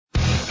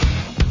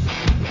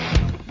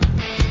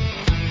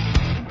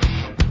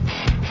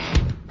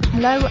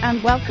Hello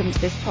and welcome to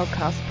this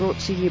podcast brought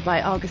to you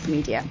by Argus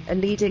Media, a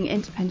leading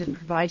independent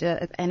provider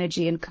of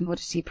energy and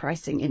commodity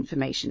pricing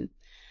information.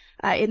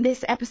 In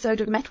this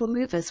episode of Metal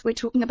Movers, we're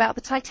talking about the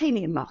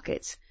titanium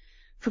market.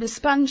 From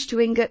sponge to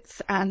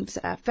ingots and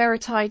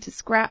ferrotite to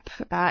scrap,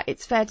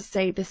 it's fair to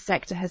say this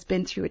sector has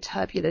been through a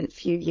turbulent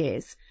few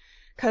years.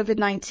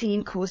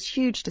 COVID-19 caused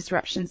huge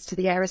disruptions to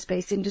the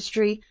aerospace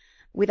industry,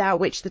 without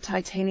which the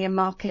titanium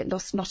market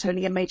lost not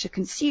only a major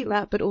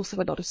consumer, but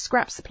also a lot of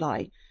scrap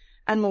supply.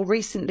 And more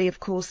recently, of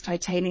course,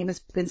 titanium has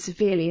been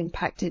severely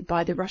impacted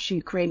by the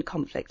Russia-Ukraine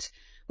conflict,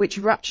 which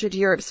ruptured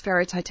Europe's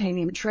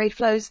ferrotitanium trade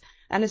flows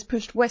and has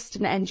pushed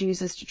Western end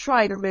users to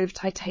try and remove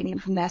titanium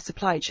from their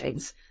supply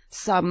chains,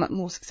 some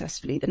more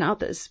successfully than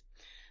others.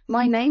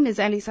 My name is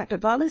Ellie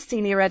Saklatvala,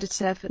 Senior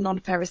Editor for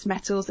Non-Ferrous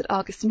Metals at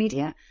Argus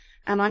Media,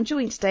 and I'm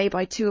joined today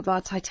by two of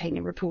our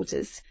titanium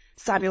reporters,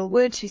 Samuel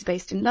Wood, who's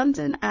based in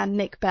London, and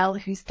Nick Bell,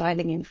 who's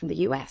dialing in from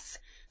the US.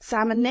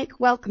 Sam and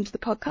Nick, welcome to the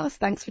podcast.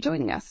 Thanks for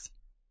joining us.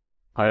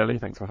 Hi, Ellie.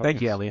 Thanks for having us.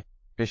 Thank you, Ellie.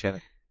 Appreciate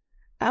it.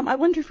 I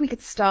wonder if we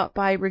could start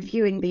by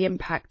reviewing the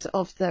impact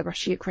of the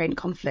Russia-Ukraine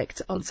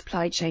conflict on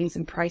supply chains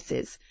and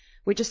prices.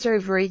 We're just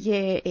over a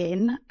year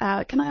in.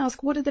 Can I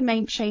ask, what are the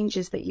main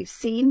changes that you've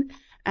seen?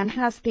 And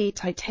has the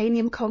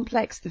titanium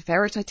complex, the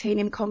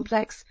ferrotitanium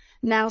complex,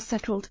 now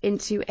settled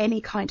into any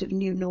kind of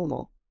new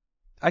normal?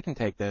 I can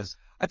take this.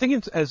 I think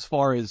it's, as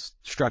far as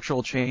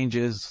structural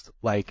changes,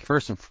 like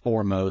first and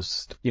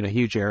foremost,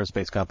 huge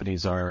aerospace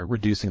companies are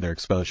reducing their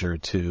exposure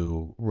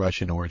to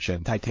Russian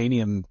origin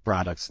titanium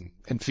products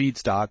and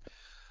feedstock.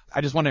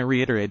 I just want to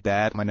reiterate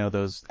that. I know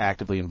those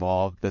actively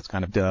involved, that's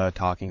kind of the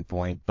talking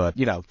point, but,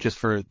 just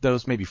for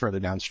those maybe further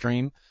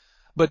downstream.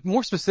 But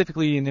more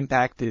specifically, an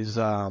impact is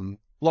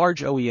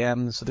large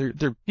OEMs.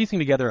 They're piecing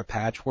together a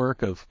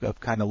patchwork of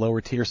kind of lower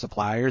tier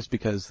suppliers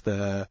because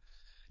the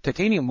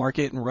titanium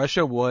market in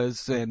Russia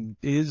was and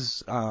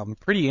is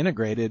pretty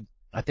integrated.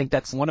 I think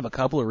that's one of a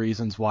couple of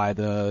reasons why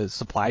the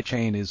supply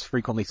chain is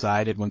frequently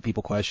cited when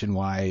people question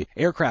why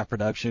aircraft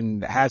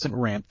production hasn't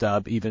ramped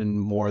up even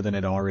more than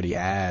it already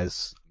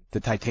has.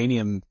 The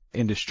titanium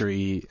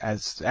industry,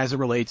 as it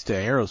relates to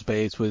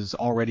aerospace, was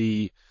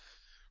already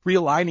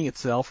realigning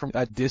itself from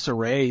a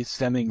disarray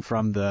stemming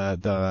from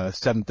the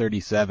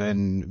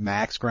 737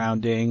 MAX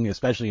grounding,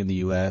 especially in the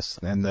U.S.,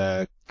 and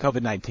the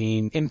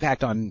COVID-19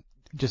 impact on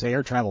just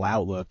air travel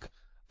outlook.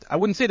 I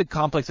wouldn't say the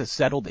complex has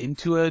settled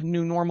into a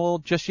new normal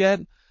just yet.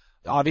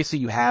 Obviously,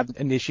 you have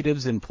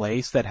initiatives in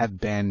place that have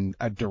been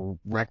a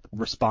direct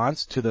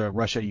response to the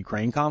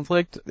Russia-Ukraine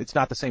conflict. It's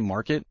not the same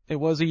market it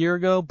was a year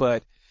ago,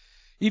 but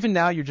even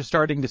now you're just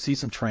starting to see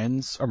some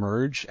trends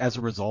emerge as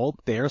a result.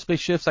 The aerospace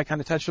shifts I kind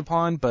of touched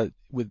upon, but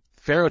with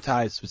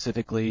ferrotite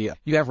specifically,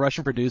 you have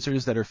Russian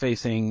producers that are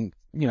facing,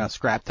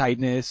 scrap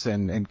tightness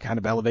and kind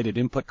of elevated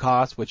input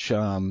costs, which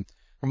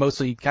were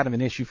mostly kind of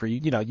an issue for,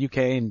 UK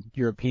and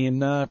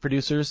European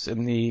producers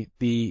in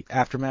the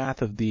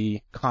aftermath of the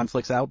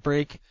conflict's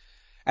outbreak.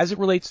 As it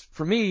relates,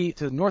 for me,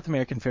 to the North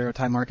American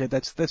ferrotite market,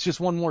 that's just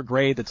one more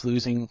grade that's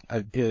losing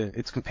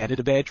its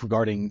competitive edge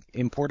regarding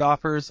import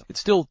offers. It's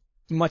still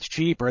much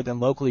cheaper than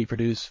locally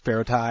produced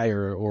ferrotite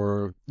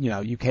or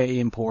UK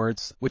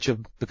imports, which have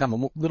become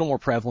a little more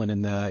prevalent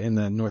in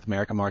the North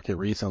American market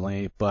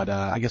recently. But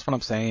I guess what I'm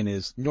saying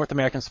is North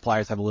American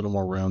suppliers have a little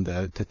more room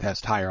to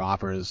test higher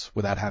offers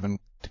without having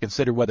to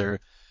consider whether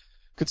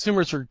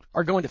consumers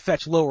are going to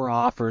fetch lower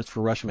offers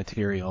for Russian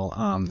material,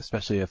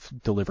 especially if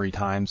delivery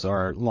times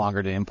are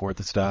longer to import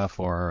the stuff,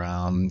 or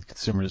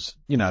consumers,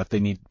 if they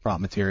need raw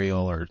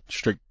material or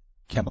strict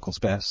chemical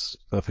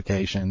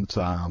specifications.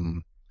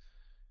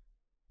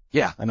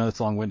 Yeah, I know it's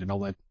long-winded.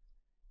 I'll let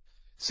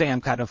Sam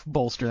kind of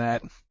bolster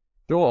that.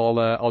 Sure,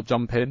 I'll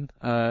jump in.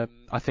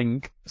 I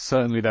think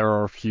certainly there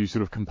are a few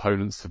sort of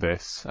components to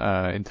this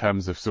in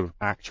terms of sort of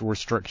actual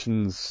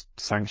restrictions,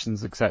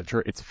 sanctions,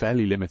 etc. It's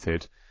fairly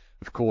limited.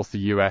 Of course, the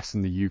US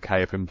and the UK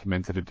have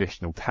implemented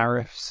additional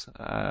tariffs,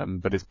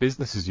 but it's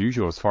business as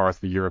usual as far as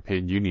the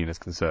European Union is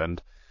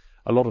concerned.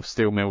 A lot of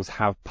steel mills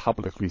have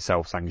publicly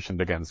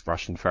self-sanctioned against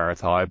Russian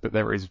ferrotite, but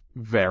there is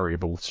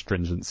variable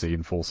stringency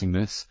enforcing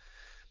this.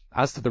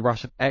 As to the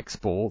Russian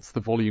exports, the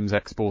volumes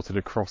exported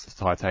across the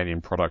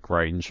titanium product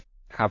range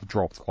have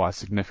dropped quite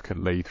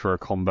significantly through a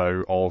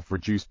combo of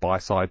reduced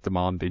buy-side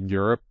demand in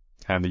Europe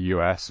and the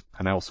US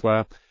and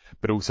elsewhere,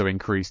 but also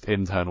increased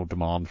internal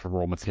demand for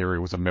raw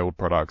materials and milled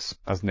products.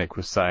 As Nick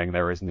was saying,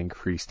 there is an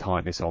increased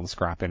tightness on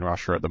scrap in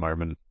Russia at the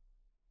moment.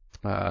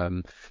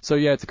 So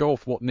yeah, to go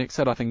off what Nick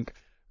said, I think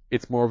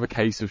it's more of a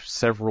case of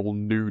several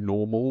new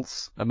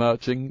normals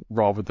emerging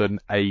rather than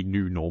a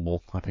new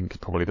normal, I think is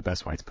probably the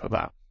best way to put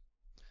that.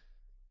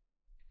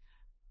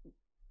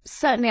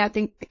 Certainly, I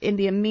think in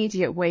the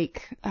immediate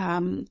wake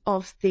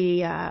of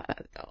the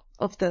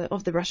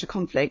Russia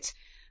conflict,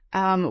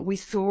 we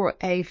saw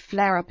a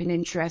flare-up in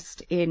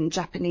interest in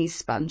Japanese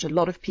sponge. A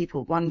lot of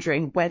people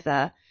wondering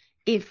whether,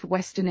 if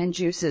Western end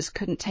users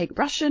couldn't take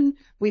Russian,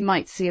 we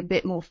might see a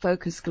bit more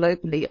focus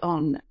globally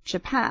on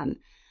Japan.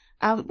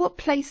 What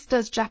place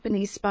does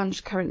Japanese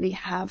sponge currently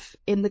have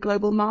in the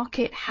global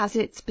market? Has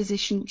its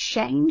position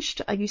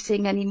changed? Are you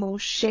seeing any more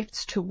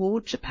shifts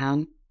toward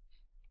Japan?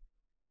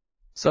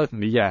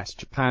 Certainly, yes.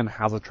 Japan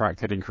has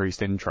attracted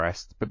increased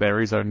interest, but there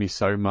is only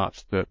so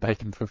much that they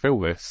can fulfill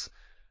this.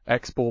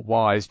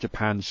 Export-wise,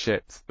 Japan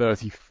shipped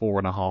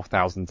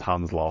 34,500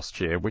 tons last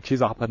year, which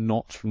is up a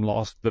notch from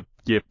the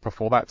year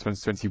before that,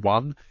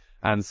 2021,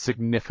 and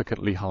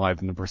significantly higher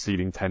than the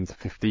preceding 10 to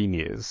 15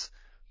 years.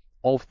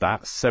 Of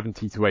that,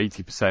 70 to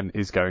 80%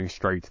 is going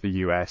straight to the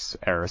US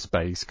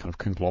aerospace kind of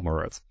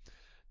conglomerate.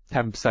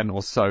 10%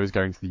 or so is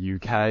going to the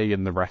UK,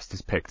 and the rest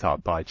is picked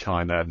up by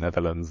China,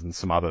 Netherlands, and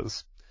some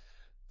others.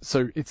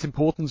 So its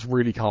importance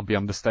really can't be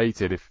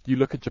understated. If you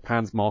look at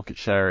Japan's market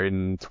share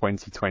in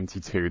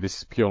 2022, this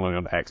is purely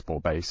on an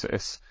export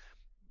basis,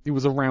 it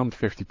was around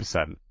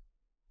 50%,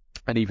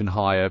 and even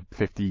higher,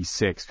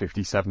 56,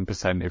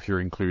 57% if you're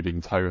including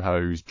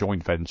Toho's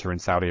joint venture in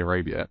Saudi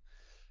Arabia.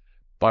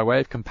 By way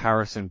of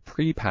comparison,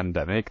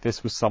 pre-pandemic,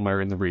 this was somewhere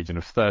in the region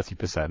of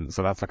 30%,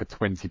 so that's like a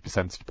 20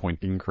 percentage point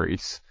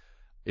increase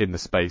in the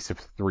space of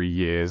 3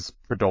 years,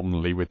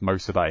 predominantly with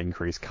most of that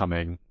increase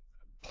coming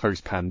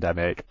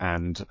post-pandemic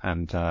and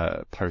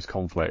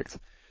post-conflict.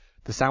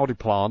 The Saudi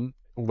plant,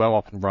 although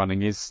up and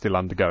running, is still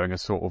undergoing a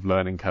sort of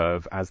learning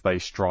curve as they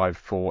strive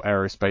for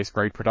aerospace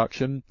grade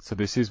production. So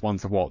this is one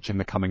to watch in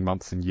the coming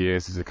months and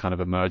years as it kind of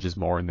emerges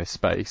more in this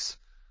space.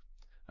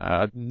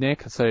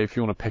 Nick, I'd say if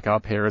you want to pick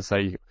up here, I'd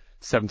say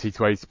 70 to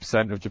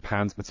 80% of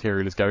Japan's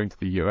material is going to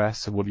the US.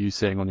 So what are you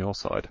seeing on your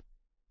side?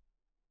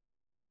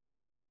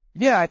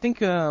 Yeah, I think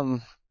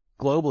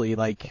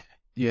globally,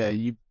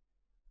 you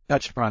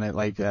touched upon it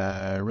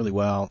really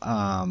well.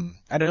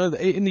 I don't know,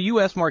 in the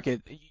U.S.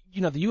 market,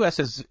 the U.S.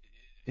 has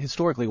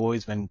historically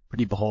always been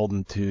pretty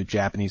beholden to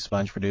Japanese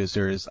sponge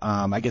producers.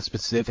 I guess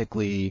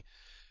specifically,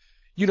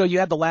 you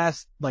had the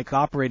last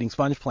operating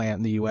sponge plant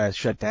in the U.S.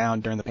 shut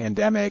down during the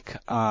pandemic.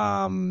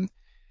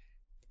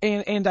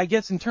 And I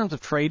guess in terms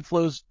of trade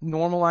flows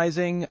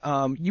normalizing,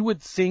 you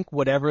would think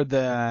whatever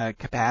the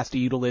capacity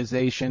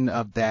utilization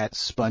of that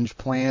sponge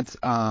plant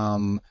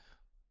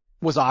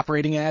was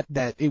operating at,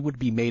 that it would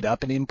be made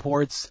up in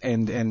imports,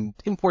 and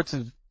imports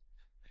have,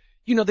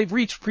 they've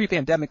reached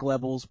pre-pandemic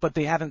levels, but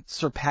they haven't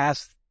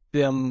surpassed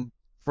them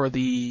for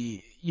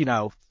the,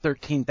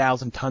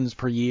 13,000 tons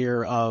per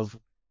year of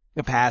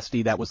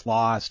capacity that was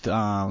lost,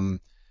 in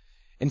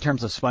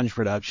terms of sponge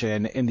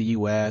production in the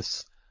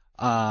U.S.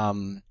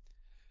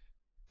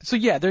 So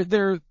yeah,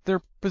 their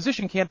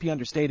position can't be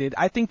understated.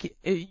 I think,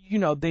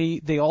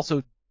 they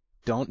also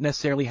don't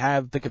necessarily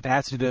have the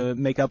capacity to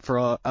make up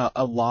for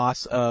a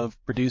loss of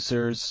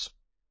producers,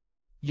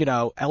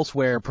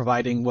 elsewhere,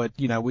 providing what,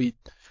 we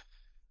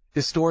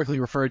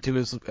historically referred to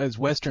as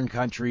Western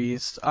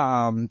countries,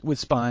 with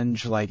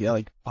sponge,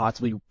 like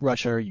possibly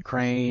Russia or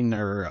Ukraine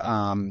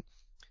or,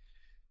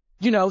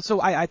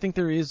 so I think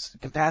there is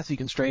capacity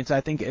constraints.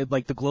 I think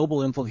the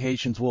global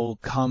implications will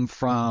come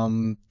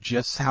from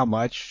just how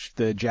much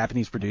the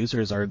Japanese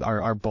producers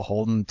are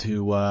beholden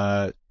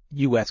to,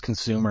 U.S.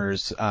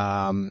 consumers,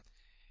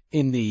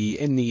 in the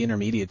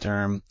intermediate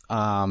term.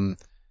 So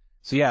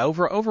yeah,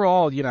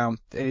 overall,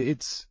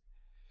 it's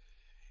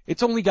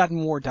only gotten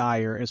more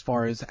dire as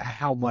far as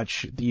how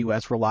much the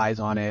U.S. relies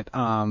on it.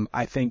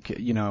 I think,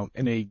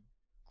 in a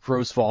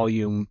gross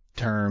volume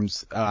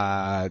terms,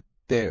 it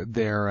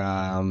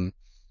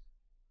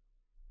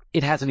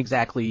hasn't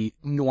exactly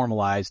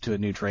normalized to a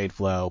new trade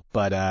flow,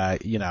 but,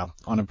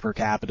 on a per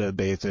capita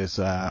basis,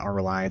 our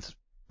reliance is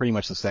pretty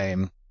much the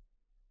same.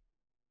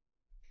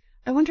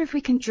 I wonder if we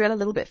can drill a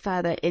little bit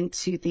further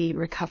into the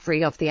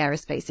recovery of the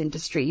aerospace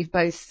industry. You've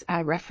both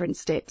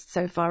referenced it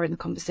so far in the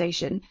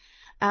conversation.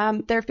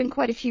 There have been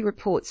quite a few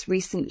reports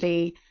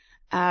recently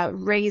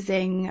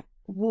raising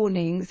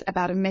warnings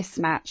about a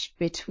mismatch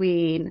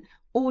between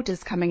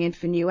orders coming in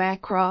for new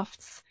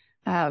aircrafts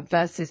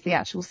versus the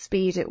actual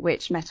speed at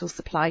which metal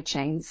supply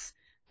chains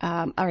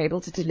are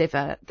able to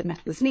deliver the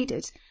metals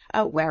needed.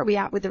 Where are we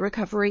at with the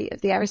recovery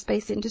of the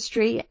aerospace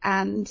industry,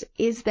 and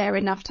is there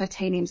enough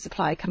titanium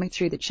supply coming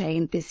through the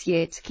chain this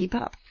year to keep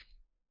up?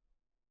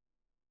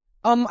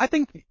 I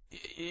think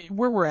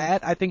where we're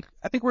at, I think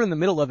we're in the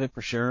middle of it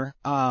for sure.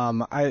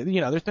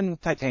 There's been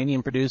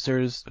titanium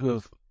producers who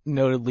have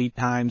noted lead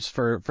times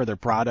for their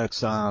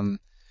products. That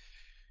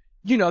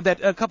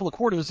a couple of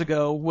quarters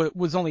ago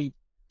was only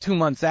 2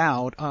 months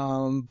out,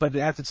 but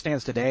as it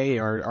stands today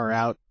are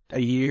out a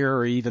year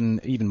or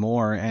even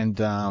more, and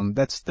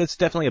that's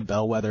definitely a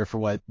bellwether for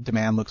what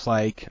demand looks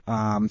like.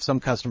 Some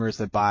customers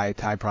that buy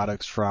tie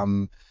products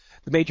from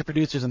the major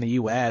producers in the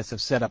U.S.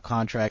 have set up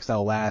contracts that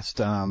will last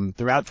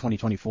throughout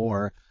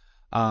 2024.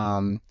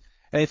 And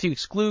if you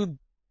exclude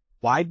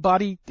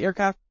wide-body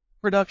aircraft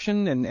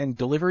production and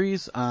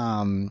deliveries,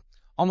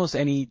 almost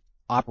any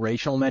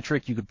operational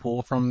metric you could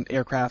pull from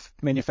aircraft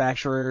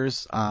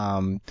manufacturers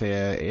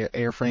to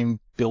airframe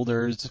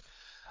builders,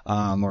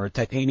 or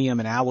titanium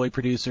and alloy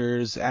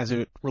producers, as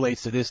it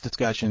relates to this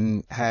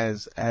discussion,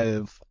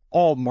 have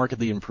all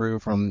markedly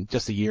improved from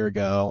just a year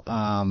ago.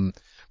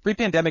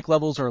 Pre-pandemic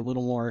levels are a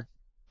little more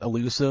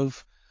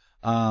elusive,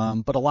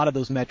 But a lot of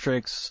those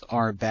metrics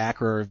are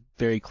back or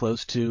very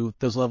close to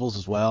those levels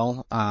as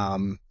well.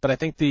 But I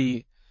think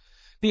the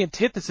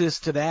antithesis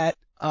to that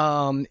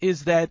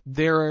is that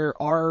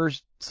there are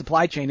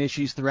supply chain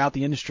issues throughout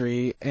the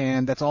industry,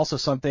 and that's also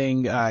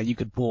something you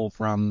could pull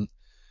from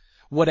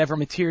whatever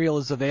material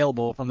is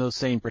available from those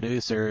same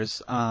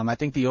producers. I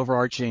think the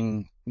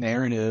overarching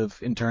narrative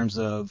in terms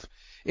of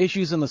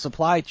issues in the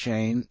supply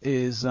chain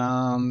is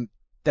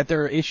that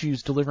there are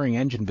issues delivering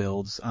engine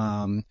builds,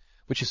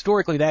 which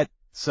historically that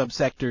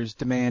subsector's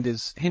demand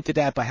is hinted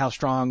at by how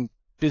strong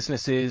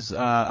business is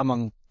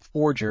among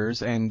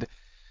forgers, and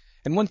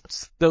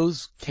once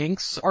those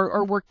kinks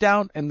are worked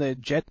out and the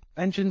jet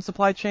engine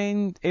supply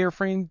chain,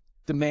 airframe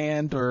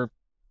demand,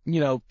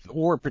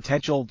 or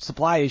potential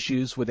supply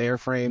issues with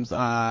airframes,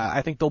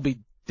 I think they'll be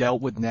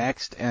dealt with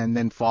next, and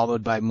then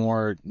followed by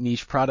more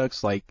niche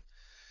products like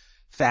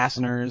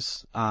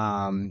fasteners.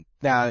 Now,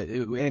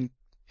 and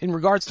in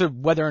regards to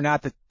whether or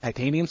not the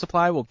titanium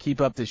supply will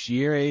keep up this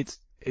year,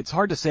 it's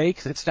hard to say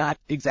because it's not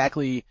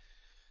exactly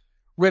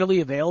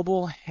readily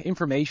available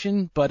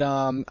information. But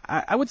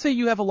I would say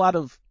you have a lot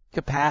of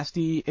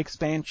capacity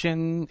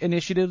expansion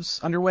initiatives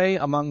underway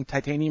among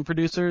titanium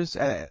producers,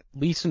 at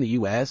least in the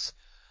U.S.,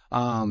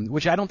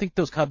 which I don't think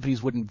those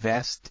companies would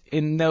invest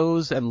in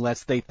those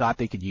unless they thought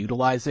they could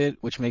utilize it,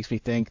 which makes me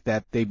think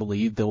that they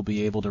believe they'll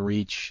be able to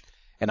reach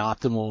an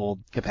optimal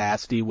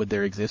capacity with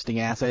their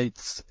existing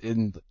assets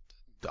in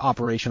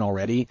operation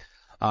already.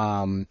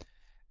 And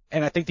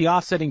I think the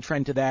offsetting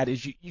trend to that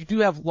is you do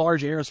have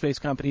large aerospace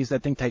companies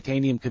that think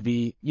titanium could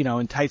be,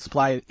 in tight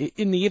supply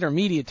in the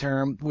intermediate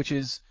term, which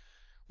has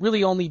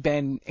really only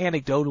been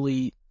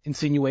anecdotally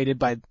insinuated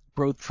by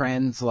growth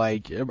trends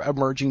like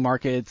emerging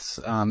markets,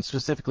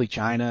 specifically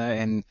China,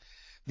 and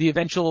the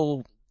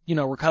eventual,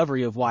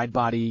 recovery of wide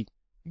body,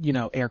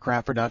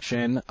 aircraft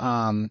production.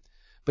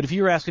 But if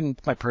you were asking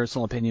my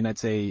personal opinion, I'd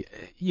say,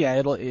 yeah,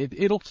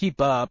 it'll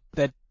keep up.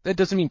 That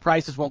doesn't mean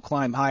prices won't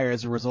climb higher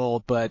as a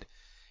result, but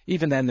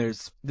even then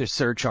there's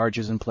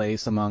surcharges in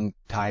place among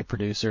Thai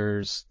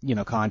producers,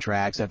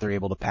 contracts that they're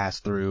able to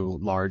pass through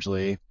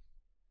largely.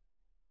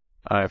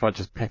 If I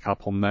just pick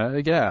up on there,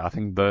 yeah, I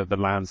think the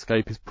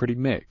landscape is pretty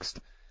mixed.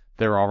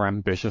 There are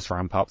ambitious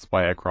ramp-ups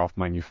by aircraft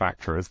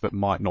manufacturers that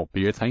might not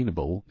be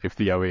attainable if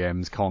the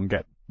OEMs can't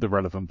get the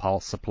relevant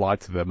parts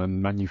supplied to them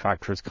and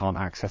manufacturers can't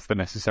access the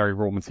necessary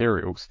raw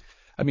materials.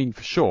 I mean,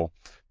 for sure,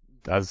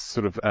 as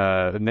sort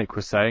of Nick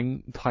was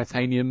saying,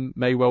 titanium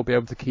may well be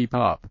able to keep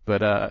up,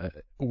 but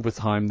all the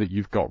time that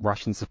you've got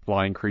Russian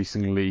supply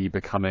increasingly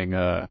becoming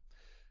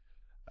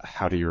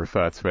how do you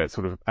refer to it,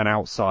 sort of an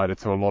outsider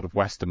to a lot of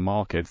Western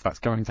markets, that's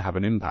going to have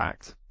an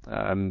impact.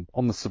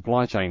 On the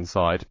supply chain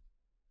side,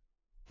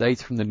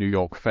 data from the New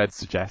York Fed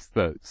suggests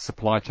that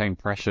supply chain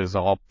pressures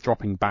are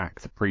dropping back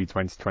to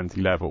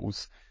pre-2020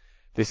 levels.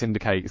 This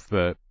indicates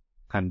that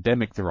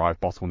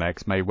pandemic-derived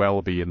bottlenecks may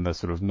well be in the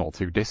sort of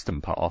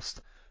not-too-distant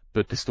past,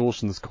 but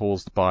distortions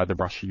caused by the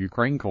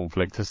Russia-Ukraine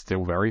conflict are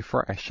still very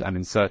fresh and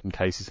in certain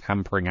cases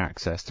hampering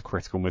access to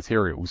critical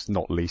materials,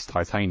 not least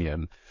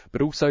titanium,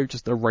 but also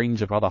just a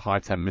range of other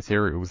high-temp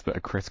materials that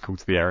are critical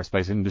to the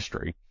aerospace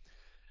industry.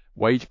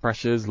 Wage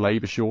pressures,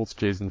 labour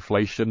shortages,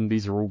 inflation,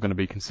 these are all going to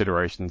be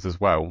considerations as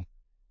well.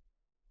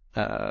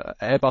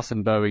 Airbus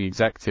and Boeing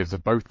executives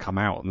have both come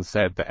out and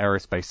said that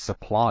aerospace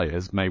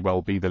suppliers may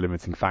well be the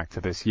limiting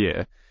factor this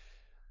year.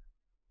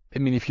 I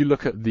mean, if you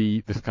look at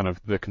the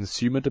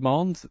consumer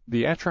demand,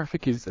 the air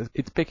traffic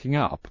it's picking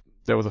up.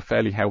 There was a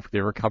fairly healthy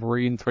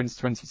recovery in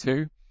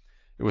 2022.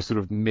 It was sort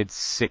of mid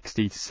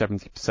 60 to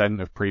 70%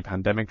 of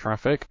pre-pandemic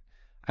traffic.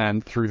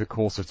 And through the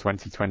course of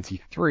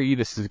 2023,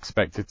 this is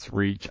expected to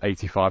reach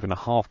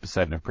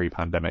 85.5% of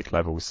pre-pandemic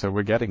levels. So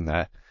we're getting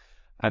there.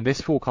 And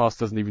this forecast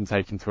doesn't even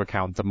take into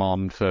account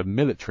demand for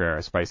military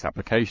aerospace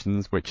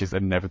applications, which is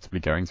inevitably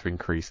going to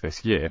increase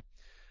this year.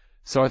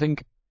 So I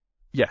think,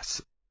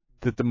 yes,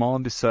 the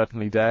demand is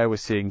certainly there. We're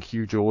seeing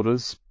huge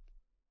orders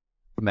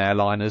from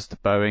airliners to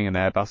Boeing and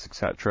Airbus,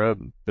 etc.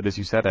 But as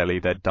you said, Ellie,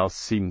 there does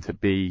seem to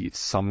be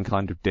some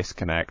kind of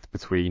disconnect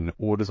between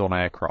orders on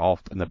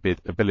aircraft and the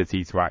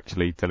ability to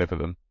actually deliver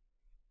them.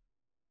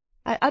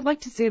 I'd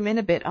like to zoom in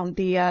a bit on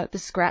the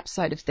scrap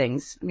side of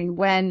things. I mean,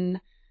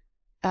 when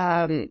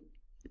COVID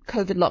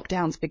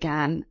lockdowns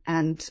began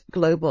and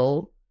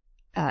global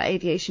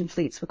aviation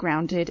fleets were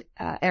grounded,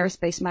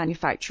 aerospace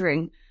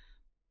manufacturing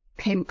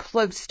came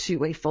close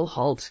to a full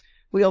halt.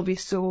 We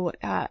obviously saw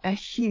a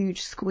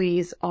huge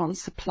squeeze on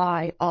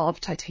supply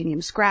of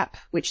titanium scrap,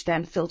 which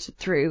then filtered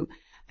through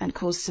and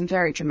caused some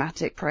very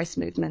dramatic price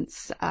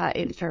movements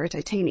in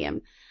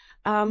ferrotitanium.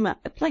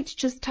 I'd like to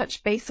just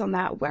touch base on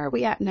that. Where are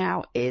we at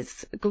now?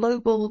 Is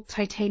global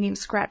titanium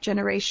scrap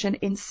generation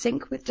in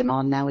sync with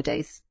demand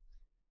nowadays?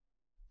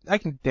 I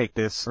can take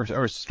this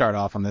or start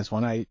off on this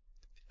one.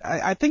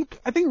 I think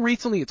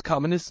recently it's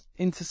coming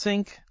into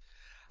sync.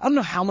 I don't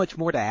know how much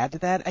more to add to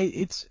that.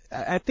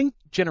 I think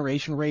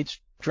generation rates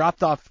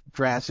dropped off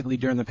drastically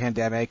during the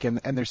pandemic, and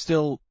they're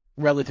still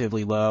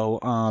relatively low,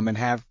 and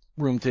have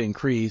room to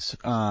increase.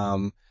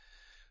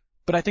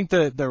 But I think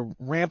the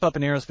ramp up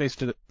in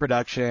aerospace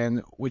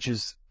production, which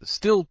is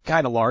still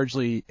kind of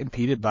largely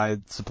impeded by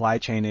supply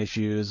chain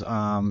issues,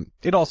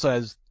 it also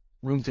has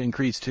room to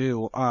increase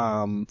too.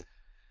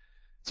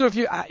 So if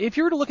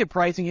you were to look at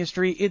pricing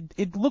history,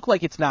 it looked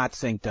like it's not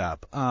synced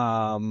up.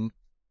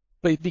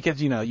 But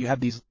because, you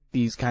have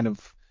these kind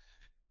of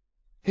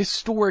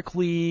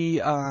historically,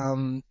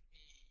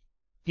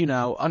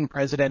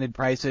 unprecedented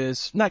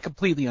prices, not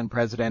completely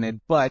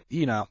unprecedented, but,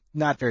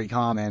 not very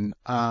common.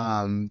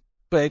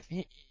 But,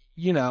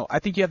 I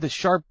think you have this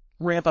sharp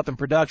ramp up in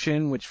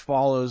production, which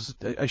follows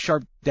a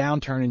sharp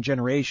downturn in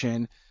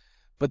generation.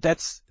 But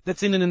that's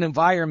in an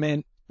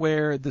environment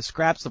where the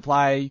scrap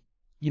supply,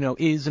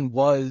 is and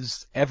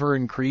was ever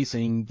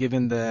increasing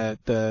given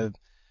the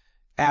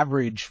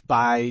average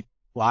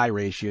buy-fly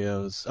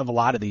ratios of a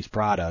lot of these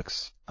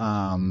products.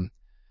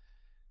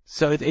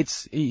 So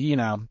it's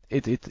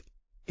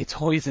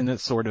always in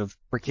this sort of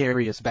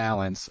precarious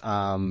balance.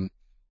 Yeah,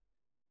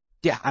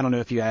 I don't know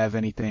if you have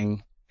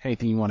anything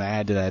you want to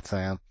add to that,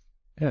 Sam.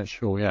 Yeah,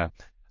 sure, yeah.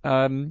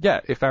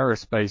 If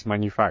aerospace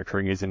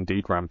manufacturing is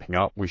indeed ramping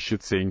up, we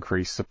should see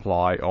increased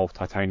supply of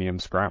titanium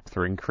scrap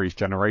through increased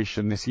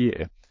generation this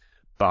year.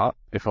 But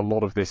if a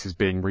lot of this is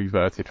being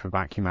reverted for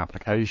vacuum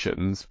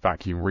applications,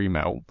 vacuum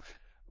remelt,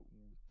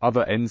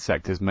 other end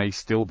sectors may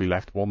still be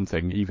left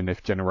wanting even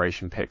if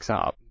generation picks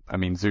up. I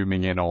mean,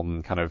 zooming in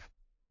on kind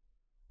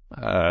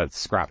of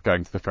scrap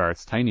going to the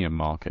ferrotitanium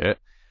market,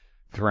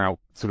 throughout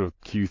sort of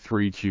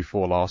Q3,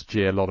 Q4 last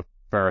year, a lot of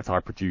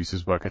ferrotite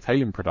producers were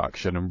curtailing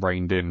production and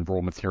reined in raw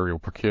material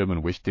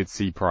procurement, which did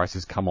see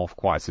prices come off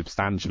quite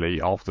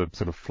substantially after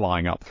sort of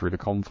flying up through the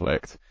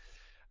conflict.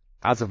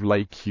 As of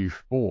late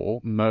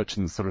Q4,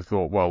 merchants sort of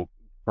thought, well,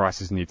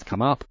 prices need to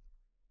come up.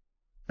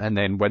 And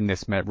then when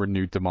this met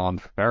renewed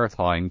demand for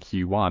ferrotite in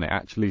Q1, it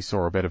actually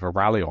saw a bit of a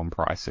rally on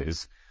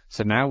prices.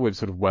 So now we're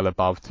sort of well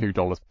above $2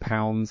 per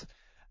pound.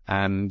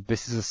 And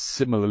this is a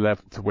similar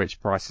level to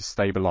which prices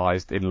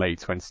stabilized in late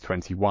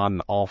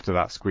 2021 after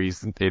that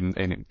squeeze in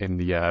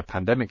the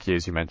pandemic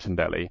years you mentioned,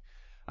 Ellie.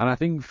 And I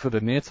think for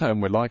the near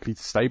term, we're likely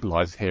to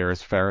stabilize here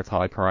as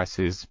ferrotite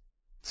prices,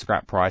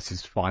 scrap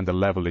prices find a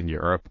level in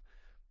Europe.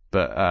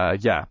 But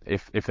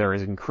if there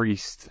is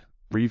increased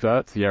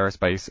revert to the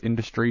aerospace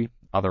industry,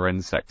 other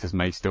end sectors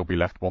may still be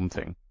left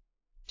wanting.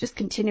 Just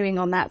continuing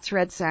on that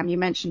thread, Sam, you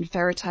mentioned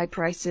ferrotite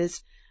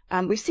prices.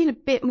 We've seen a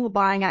bit more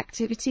buying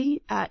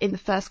activity in the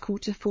first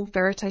quarter for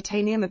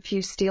ferrotitanium, a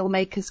few steel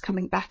makers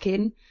coming back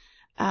in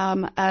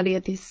earlier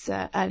this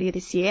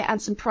year,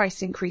 and some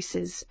price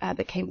increases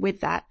that came with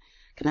that.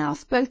 Can I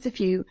ask both of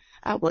you,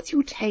 what's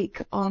your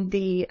take on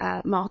the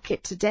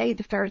market today,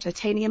 the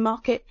ferrotitanium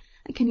market,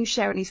 and can you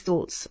share any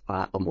thoughts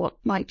on what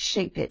might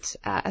shape it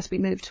as we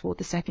move toward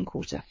the second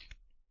quarter?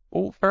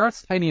 Well,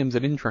 ferrotitanium's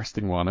an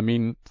interesting one. I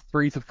mean,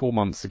 3 to 4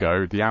 months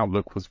ago, the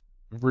outlook was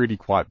really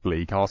quite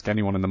bleak. Ask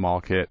anyone in the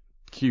market,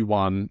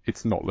 Q1,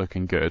 it's not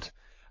looking good.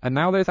 And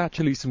now there's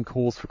actually some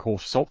cause for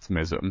cautious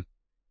optimism.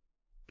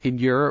 In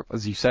Europe,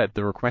 as you said,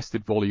 the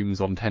requested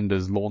volumes on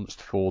tenders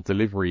launched for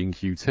delivery in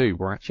Q2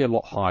 were actually a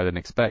lot higher than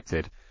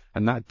expected,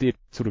 and that did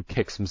sort of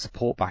kick some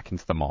support back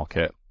into the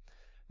market.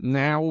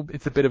 Now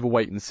it's a bit of a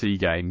wait-and-see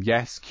game.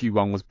 Yes,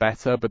 Q1 was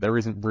better, but there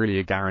isn't really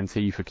a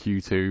guarantee for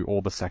Q2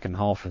 or the second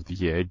half of the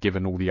year,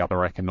 given all the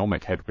other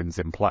economic headwinds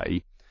in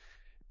play.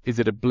 Is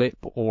it a blip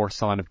or a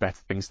sign of better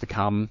things to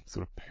come?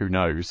 Sort of, who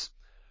knows?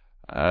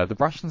 The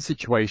Russian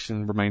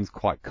situation remains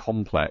quite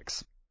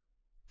complex.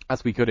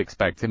 As we could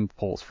expect,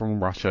 imports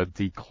from Russia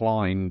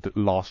declined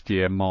last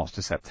year, March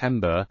to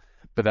September,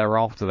 but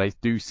thereafter they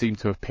do seem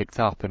to have picked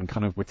up and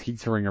kind of were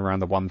teetering around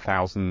the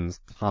 1,000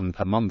 ton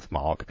per month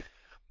mark,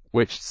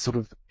 which sort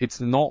of,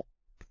 it's not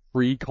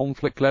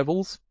pre-conflict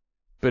levels,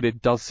 but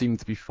it does seem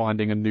to be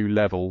finding a new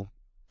level,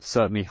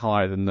 certainly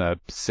higher than the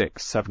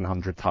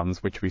 600-700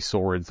 tons, which we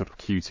saw in sort of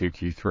Q2,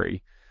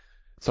 Q3.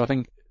 So I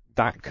think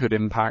that could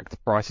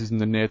impact prices in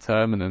the near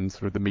term and then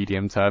sort of the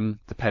medium term,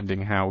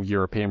 depending how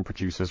European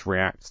producers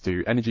react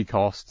to energy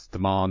costs,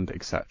 demand,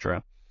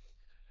 etc.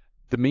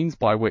 The means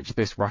by which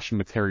this Russian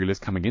material is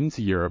coming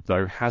into Europe,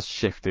 though, has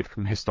shifted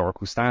from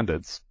historical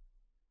standards.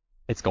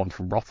 It's gone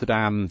from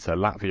Rotterdam to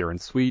Latvia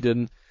and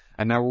Sweden,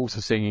 and now we're also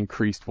seeing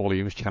increased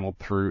volumes channeled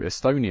through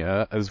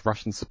Estonia as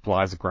Russian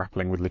suppliers are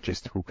grappling with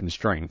logistical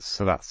constraints.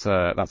 So that's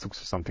also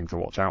something to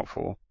watch out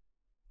for.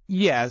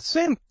 Yeah,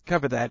 Sam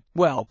covered that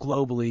well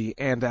globally,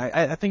 and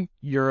I think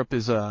Europe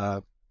is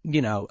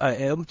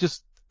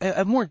just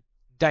a more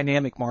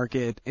dynamic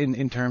market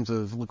in terms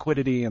of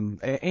liquidity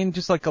and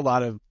just like a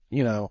lot of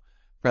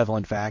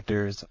prevalent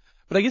factors.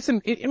 But I guess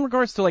in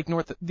regards to like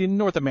the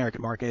North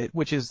American market,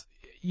 which is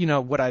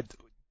what I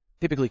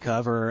typically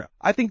cover,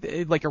 I think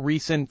like a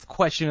recent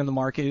question in the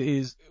market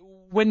is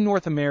when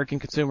North American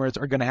consumers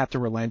are going to have to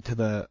relent to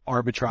the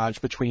arbitrage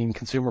between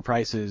consumer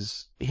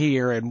prices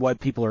here and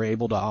what people are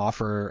able to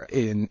offer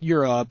in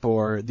Europe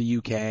or the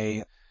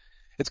UK.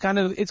 It's kind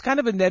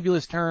of a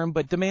nebulous term,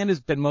 but demand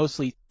has been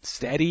mostly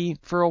steady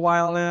for a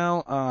while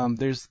now.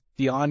 There's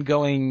the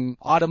ongoing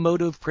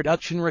automotive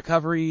production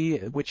recovery,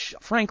 which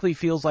frankly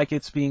feels like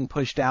it's being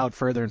pushed out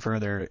further and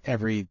further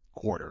every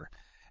quarter.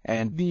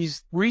 And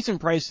these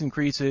recent price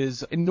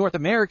increases in North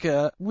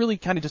America really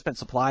kind of just been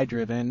supply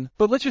driven.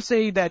 But let's just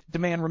say that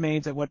demand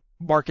remains at what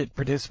market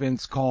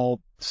participants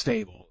call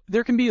stable.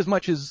 There can be as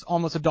much as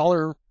almost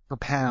 $1 per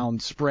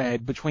pound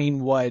spread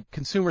between what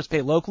consumers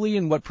pay locally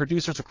and what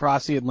producers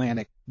across the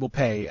Atlantic will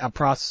pay a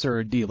processor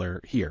or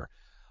dealer here.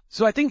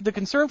 So I think the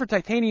concern for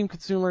titanium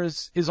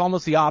consumers is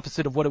almost the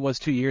opposite of what it was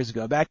 2 years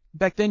ago.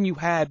 Back then you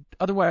had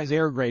otherwise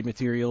air grade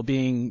material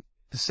being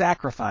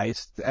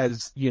sacrificed,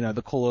 as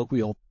the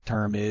colloquial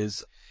term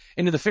is,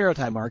 into the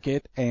ferrotite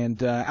market,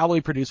 and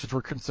alloy producers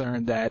were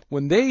concerned that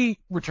when they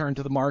returned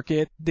to the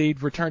market,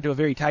 they'd return to a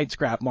very tight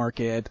scrap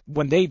market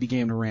when they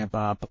began to ramp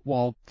up,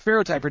 while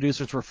ferrotite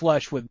producers were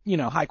flush with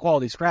high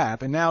quality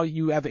scrap. And now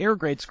you have air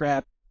grade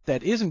scrap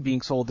that isn't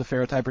being sold to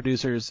ferrotite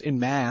producers in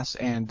mass,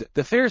 and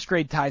the ferrous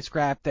grade tie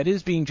scrap that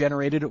is being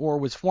generated or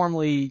was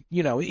formerly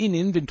in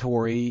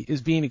inventory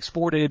is being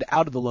exported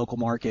out of the local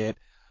market.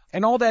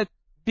 And all that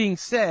being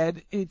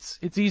said, it's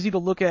easy to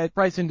look at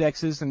price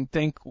indexes and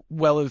think,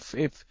 well,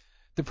 if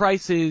the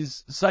price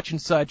is such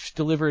and such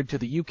delivered to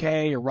the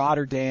UK or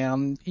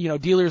Rotterdam,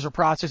 dealers or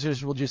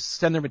processors will just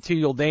send their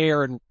material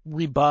there and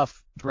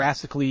rebuff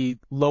drastically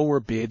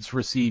lower bids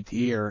received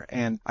here.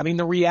 And I mean,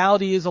 the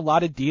reality is a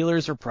lot of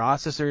dealers or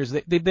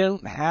processors, they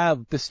don't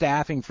have the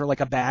staffing for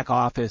like a back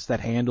office that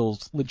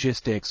handles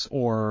logistics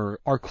or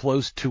are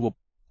close to a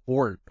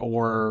port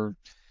or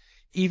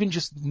even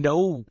just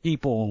know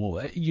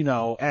people,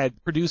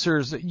 at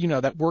producers,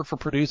 that work for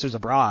producers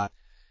abroad.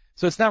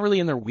 So it's not really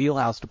in their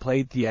wheelhouse to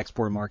play the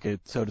export market,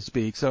 so to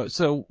speak.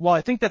 So while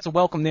I think that's a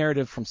welcome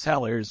narrative from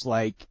sellers,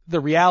 like the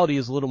reality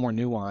is a little more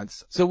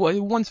nuanced. So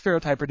once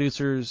ferrotite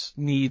producers'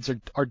 needs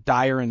are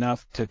dire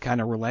enough to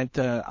kind of relent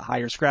to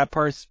higher scrap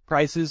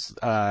prices,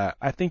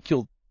 I think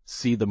you'll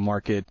see the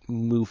market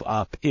move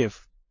up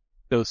if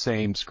those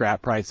same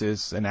scrap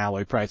prices and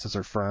alloy prices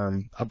are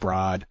firm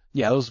abroad.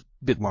 Yeah, it was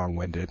a bit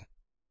long-winded.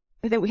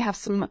 I think we have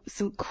some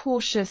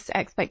cautious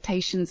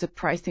expectations of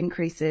price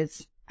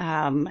increases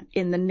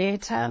in the near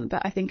term,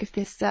 but I think if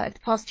the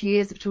past 2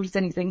 years have taught us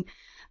anything,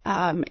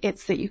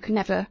 it's that you can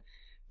never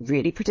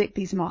really predict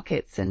these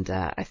markets, and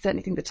I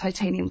certainly think the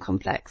titanium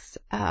complex,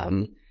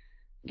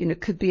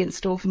 could be in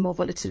store for more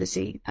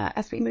volatility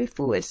as we move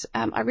forward.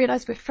 I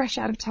realise we're fresh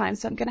out of time,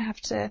 so I'm going to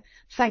have to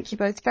thank you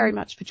both very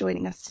much for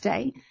joining us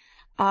today.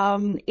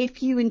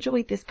 If you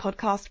enjoyed this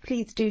podcast,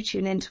 please do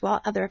tune in to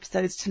our other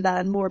episodes to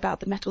learn more about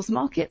the metals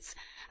markets.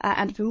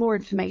 And for more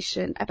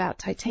information about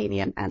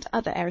titanium and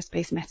other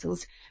aerospace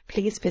metals,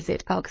 please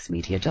visit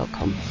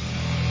argusmedia.com.